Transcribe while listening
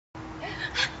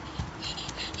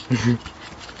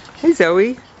Hey,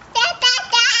 Zoe.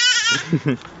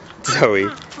 Zoe.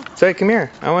 Zoe, come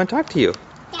here. I want to talk to you.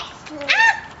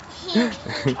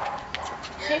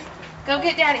 Go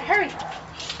get Daddy. Hurry.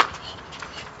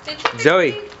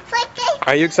 Zoe,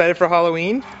 are you excited for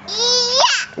Halloween?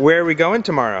 Yeah. Where are we going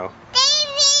tomorrow?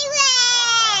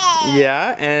 Disneyland.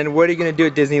 Yeah, and what are you going to do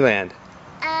at Disneyland?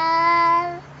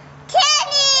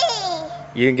 Candy.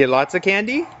 You can get lots of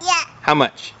candy? Yeah. How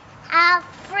much?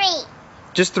 Free.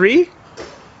 Just 3?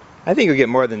 I think you'll get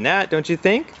more than that, don't you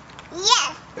think?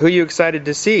 Yes. Who are you excited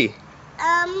to see?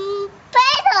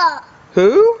 Pluto.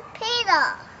 Who?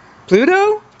 Pluto.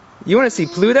 Pluto? You want to see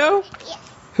Pluto? Yes.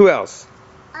 Who else?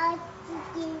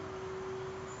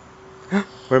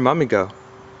 Where'd Mommy go?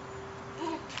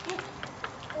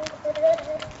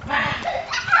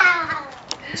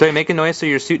 Zoe, make a noise so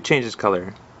your suit changes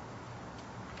color.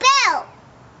 Blue.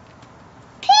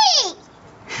 Pink.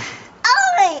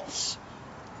 Orange.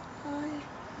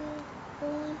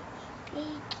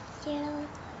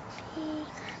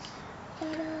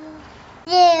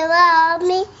 You love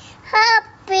me,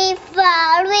 happy,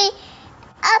 furry,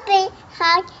 happy,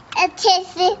 hug, and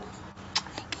kissing.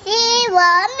 You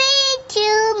love me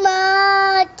too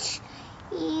much.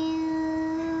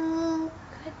 You.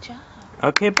 Good job.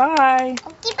 Okay, bye.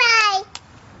 Okay, bye.